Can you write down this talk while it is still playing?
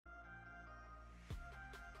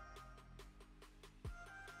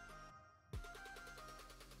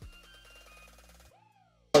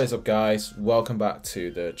What is up, guys? Welcome back to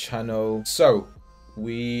the channel. So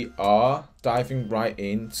we are diving right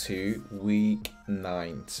into week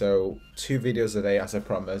 9. So 2 videos a day as I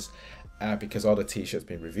promised, because all the t-shirts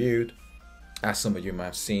been reviewed, as some of you might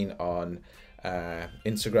have seen on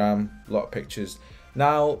Instagram, a lot of pictures.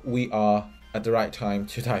 Now we are at the right time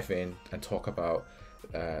to dive in and talk about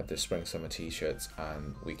the spring summer t-shirts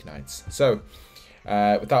and weeknights. So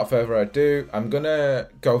without further ado, I'm gonna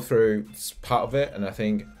go through part of it, and I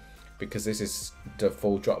think because this is the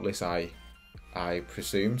full drop list, I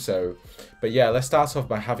presume so. But yeah, let's start off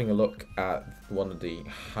by having a look at one of the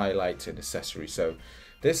highlighted accessories. So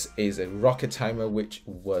this is a rocket timer which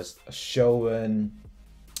was shown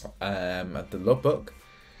at the lookbook,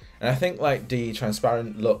 and I think like the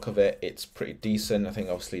transparent look of it, it's pretty decent. I think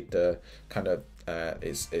obviously the kind of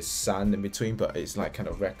is sand in between, but it's like kind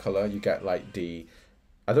of red color. You get like the,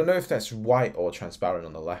 I don't know if that's white or transparent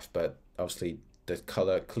on the left, but obviously the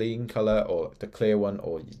color, clean color, or the clear one,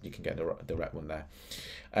 or you can get the red one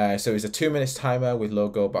there. So it's a 2 minutes timer with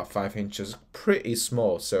logo about 5 inches, pretty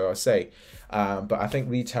small. So I say, but I think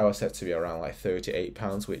retail is set to be around like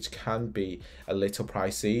 £38, which can be a little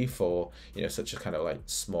pricey for, you know, such a kind of like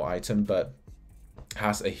small item, but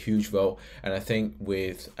has a huge role. And I think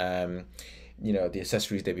with you know, the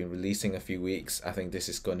accessories they've been releasing a few weeks, I think this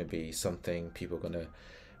is going to be something people are going to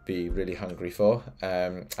be really hungry for.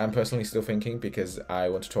 I'm personally still thinking, because I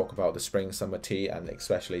want to talk about the spring summer tee, and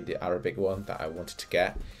especially the Arabic one that I wanted to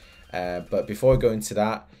get. But before I go into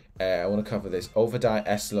that, I want to cover this Overdye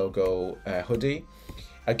S logo hoodie.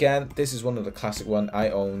 Again, this is one of the classic one.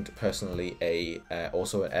 I owned personally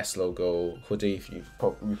also an S logo hoodie. If you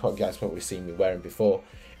guys probably seen me wearing before.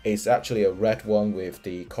 It's actually a red one with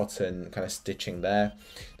the cotton kind of stitching there.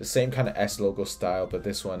 The same kind of S logo style, but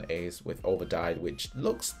this one is with overdyed, which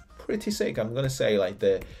looks pretty sick. I'm gonna say like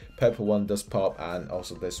the purple one does pop, and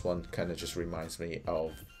also this one kind of just reminds me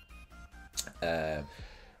of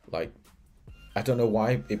like, I don't know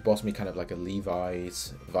why it brought me kind of like a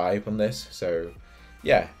Levi's vibe on this. So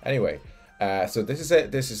yeah, anyway, so this is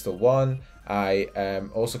it. This is the one. I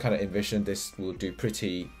also kind of envisioned this will do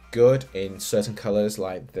pretty good in certain colors,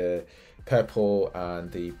 like the purple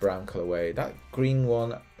and the brown colorway. That green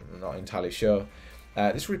one, I'm not entirely sure.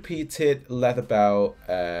 This repeated leather belt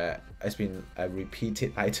has been a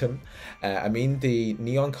repeated item. I mean, the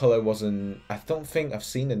neon color wasn't, I don't think I've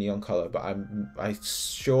seen the neon color, but I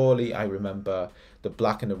surely I remember the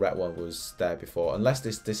black and the red one was there before, unless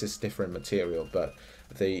this is different material. But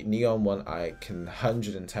the neon one, I can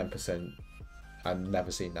 110% I've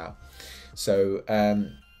never seen now. So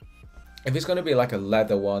if it's going to be like a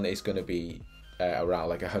leather one, it's going to be around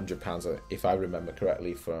like £100, if I remember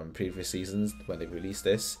correctly from previous seasons when they released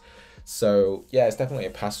this. So yeah, it's definitely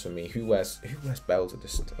a pass for me. Who wears bells at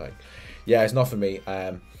this? Like, yeah, it's not for me.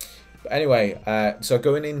 But anyway, so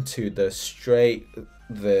going into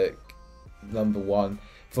the number 1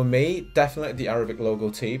 for me, definitely the Arabic logo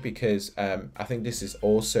tee, because I think this is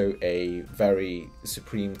also a very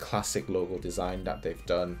supreme classic logo design that they've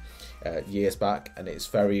done years back, and it's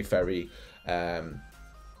very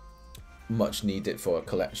much needed for a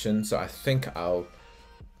collection. So I think I'll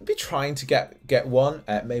be trying to get one,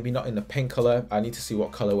 maybe not in the pink color. I need to see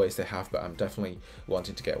what colorways they have, but I'm definitely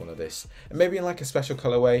wanting to get one of this, and maybe in like a special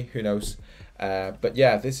colorway, who knows. But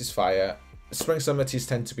yeah, this is fire. Spring summer tees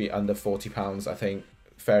tend to be under £40, I think.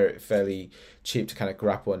 Fairly cheap to kind of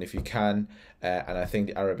grab one if you can, and I think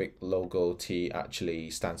the Arabic logo tee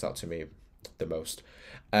actually stands out to me the most.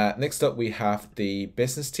 Next up, we have the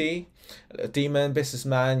business tee. A demon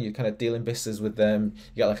businessman, you're kind of dealing business with them.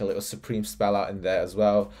 You got like a little supreme spell out in there as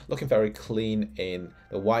well, looking very clean in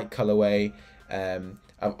the white colorway.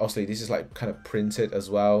 Obviously this is like kind of printed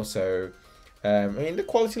as well, so I mean the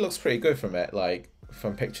quality looks pretty good from it, like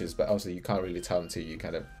from pictures, but obviously you can't really tell until you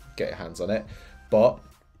kind of get your hands on it. But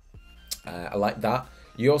I like that.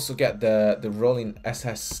 You also get the rolling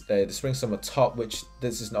SS, the spring summer top, which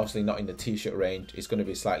this is obviously not in the t-shirt range. It's going to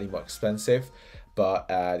be slightly more expensive, but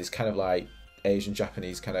it's kind of like Asian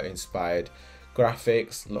Japanese kind of inspired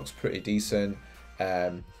graphics. Looks pretty decent.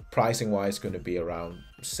 Pricing wise, going to be around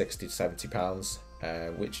 £60 to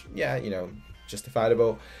 £70, which, yeah, you know,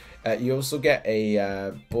 justifiable. You also get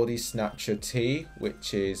a body snatcher tee,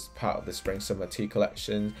 which is part of the spring summer tee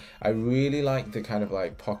collection. I really like the kind of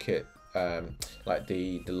like pocket, like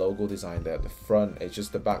the logo design there at the front. It's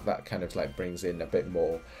just the back that kind of like brings in a bit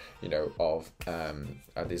more, you know, of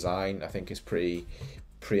a design. I think it's pretty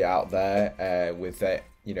pretty out there with it,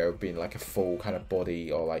 you know, being like a full kind of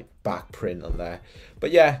body or like back print on there.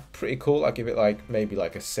 But yeah, pretty cool. I give it like maybe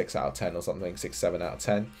like a 6 out of 10 or something, 6, 7 out of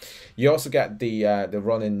 10. You also get the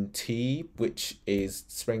running tee, which is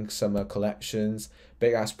spring summer collections,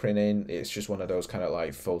 big ass printing. It's just one of those kind of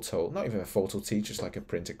like photo, not even a photo tee, just like a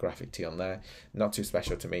printed graphic tee on there. Not too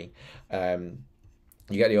special to me.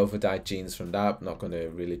 You get the overdyed jeans from that. I'm not going to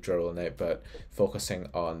really drill on it, but focusing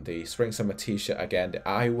on the spring summer t-shirt again, the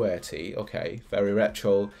eyewear tee. Okay, very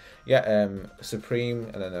retro. Yeah, Supreme,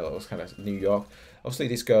 and then it was kind of New York. Obviously,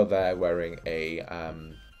 this girl there wearing a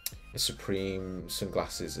Supreme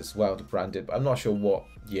sunglasses as well, the branded. But I'm not sure what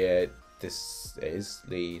year this is.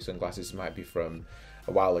 The sunglasses might be from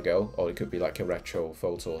a while ago, or it could be like a retro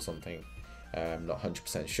photo or something. Not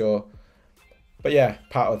 100% sure. But yeah,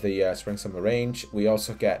 part of the spring summer range. We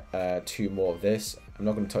also get 2 more of this. I'm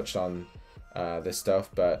not going to touch on this stuff,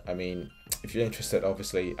 but I mean, if you're interested,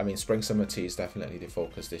 obviously, I mean, spring summer tea is definitely the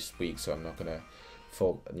focus this week, so I'm not going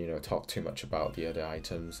to talk too much about the other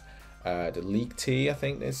items. The league tee, I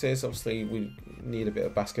think this is. Obviously, we need a bit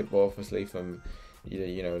of basketball, obviously, from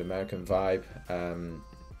you know, the American vibe.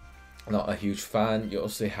 Not a huge fan. You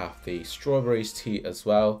also have the strawberries tee as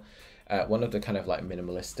well. One of the kind of like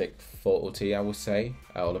minimalistic photo tee, I would say,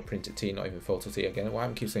 or the printed tee, not even photo tee again. Why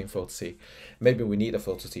am I keep saying photo tee? Maybe we need a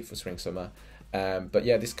photo tee for spring summer. But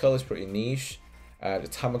yeah, this color is pretty niche. The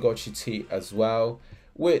Tamagotchi tee as well,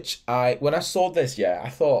 which when I saw this, yeah, I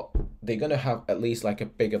thought they're gonna have at least like a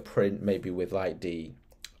bigger print, maybe with like the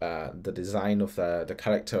design of the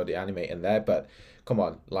character or the anime in there, but come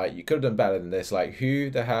on, like, you could have done better than this. Like,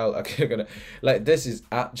 who the hell are gonna, like, this is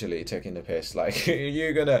actually taking the piss. Like,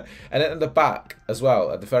 you're gonna, and then at the back as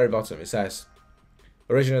well, at the very bottom, it says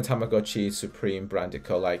original Tamagotchi Supreme branded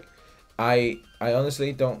color. Like, I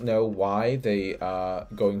honestly don't know why they are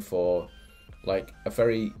going for like a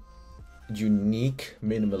very unique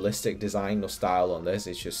minimalistic design or style on this.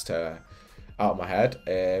 It's just out of my head.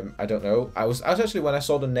 I don't know. I was actually, when I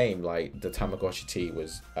saw the name, like the Tamagotchi tee,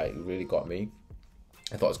 was it really got me.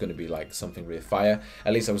 I thought it was going to be like something really fire.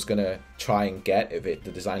 At least I was going to try and get if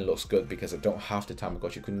the design looks good, because I don't have the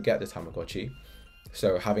Tamagotchi, couldn't get the Tamagotchi.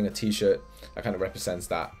 So having a t-shirt that kind of represents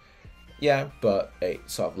that. Yeah, but it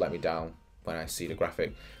sort of let me down when I see the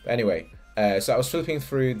graphic. But anyway, so I was flipping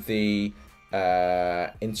through the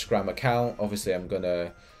Instagram account. Obviously, I'm going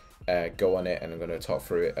to go on it and I'm going to talk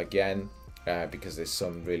through it again because there's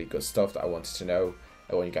some really good stuff that I wanted to know.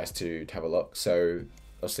 I want you guys to have a look. So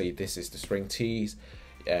obviously, this is the spring tees.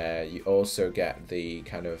 You also get the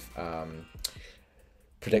kind of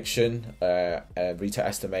prediction, retail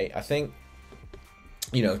estimate. I think,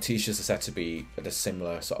 you know, t-shirts are set to be at a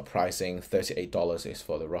similar sort of pricing. $38 is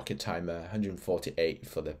for the rocket timer, $148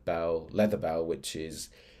 for the bell, leather bell, which is,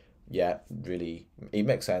 yeah, really, it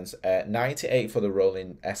makes sense. $98 for the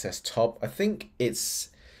rolling SS top. I think it's,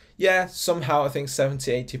 yeah, somehow I think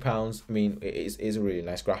 70-80 pounds. I mean, it is a really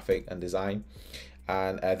nice graphic and design.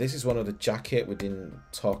 And this is one of the jacket we didn't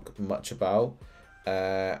talk much about.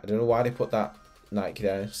 I don't know why they put that Nike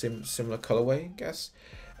there, similar colorway, I guess.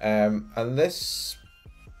 And this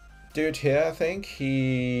dude here, I think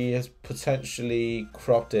he has potentially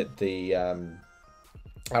cropped it, the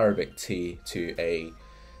Arabic tee to a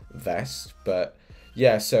vest, but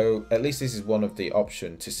yeah, so at least this is one of the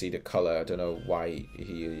option to see the color. I don't know why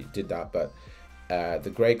he did that, but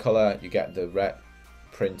the gray color, you get the red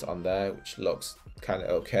print on there, which looks kind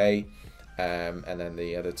of okay, and then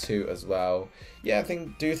the other two as well. Yeah, I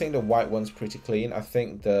do think the white one's pretty clean. I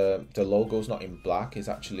think the logo's not in black, it's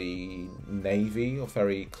actually navy, or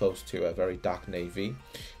very close to a very dark navy,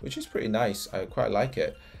 which is pretty nice. I quite like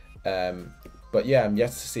it. But yeah, I'm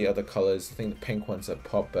yet to see other colors. I think the pink ones are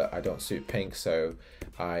pop, but I don't suit pink, so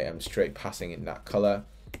I am straight passing in that color.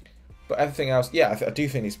 But everything else, yeah, I do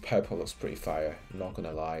think this purple looks pretty fire. I'm not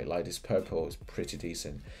gonna lie, like, this purple is pretty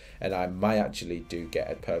decent, and I might actually do get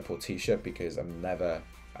a purple t-shirt, because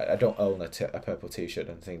I don't own a purple t-shirt,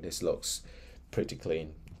 and think this looks pretty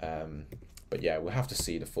clean. But yeah, we'll have to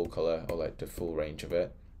see the full color, or like the full range of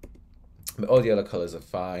it. But all the other colors are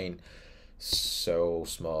fine. So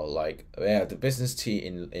small, like, yeah, the business tee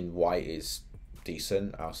in white is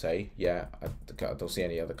decent, I'll say. Yeah, I don't see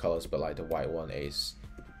any other colors, but like the white one is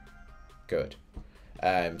good.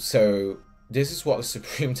 So this is what the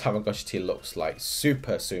Supreme Tamagotchi tee looks like,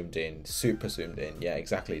 super zoomed in. Yeah,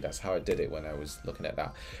 exactly, that's how I did it when I was looking at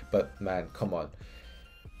that. But man, come on,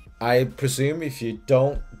 I presume if you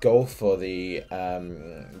don't go for the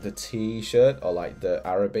t-shirt, or like the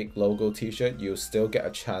Arabic logo t-shirt, you'll still get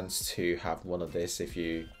a chance to have one of this if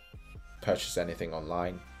you purchase anything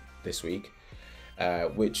online this week,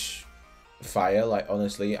 which fire. Like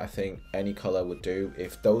honestly, I think any color would do.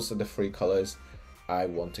 If those are the 3 colors, I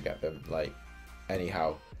want to get them like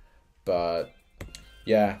anyhow. But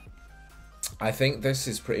yeah, I think this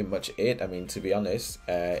is pretty much it. I mean, to be honest,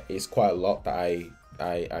 it's quite a lot that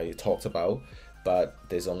I talked about, but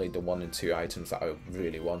there's only the 1 and 2 items that I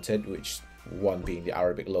really wanted, which one being the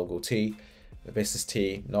Arabic logo tee, the business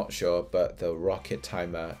tee, not sure, but the rocket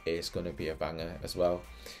timer is going to be a banger as well.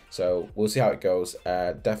 So we'll see how it goes.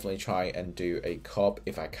 Definitely try and do a cob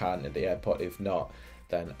if I can at the airport. If not,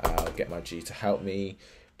 then I'll get my G to help me,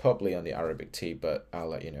 probably on the Arabic tee, but I'll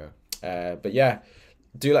let you know. But yeah,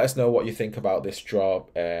 do let us know what you think about this drop.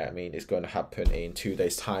 I mean, it's going to happen in 2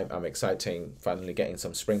 days time. I'm excited, finally getting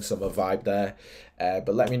some spring summer vibe there.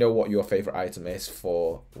 But let me know what your favorite item is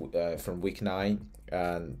for from week 9,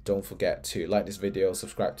 and don't forget to like this video,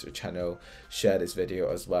 subscribe to the channel, share this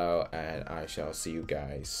video as well, and I shall see you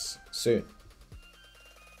guys soon.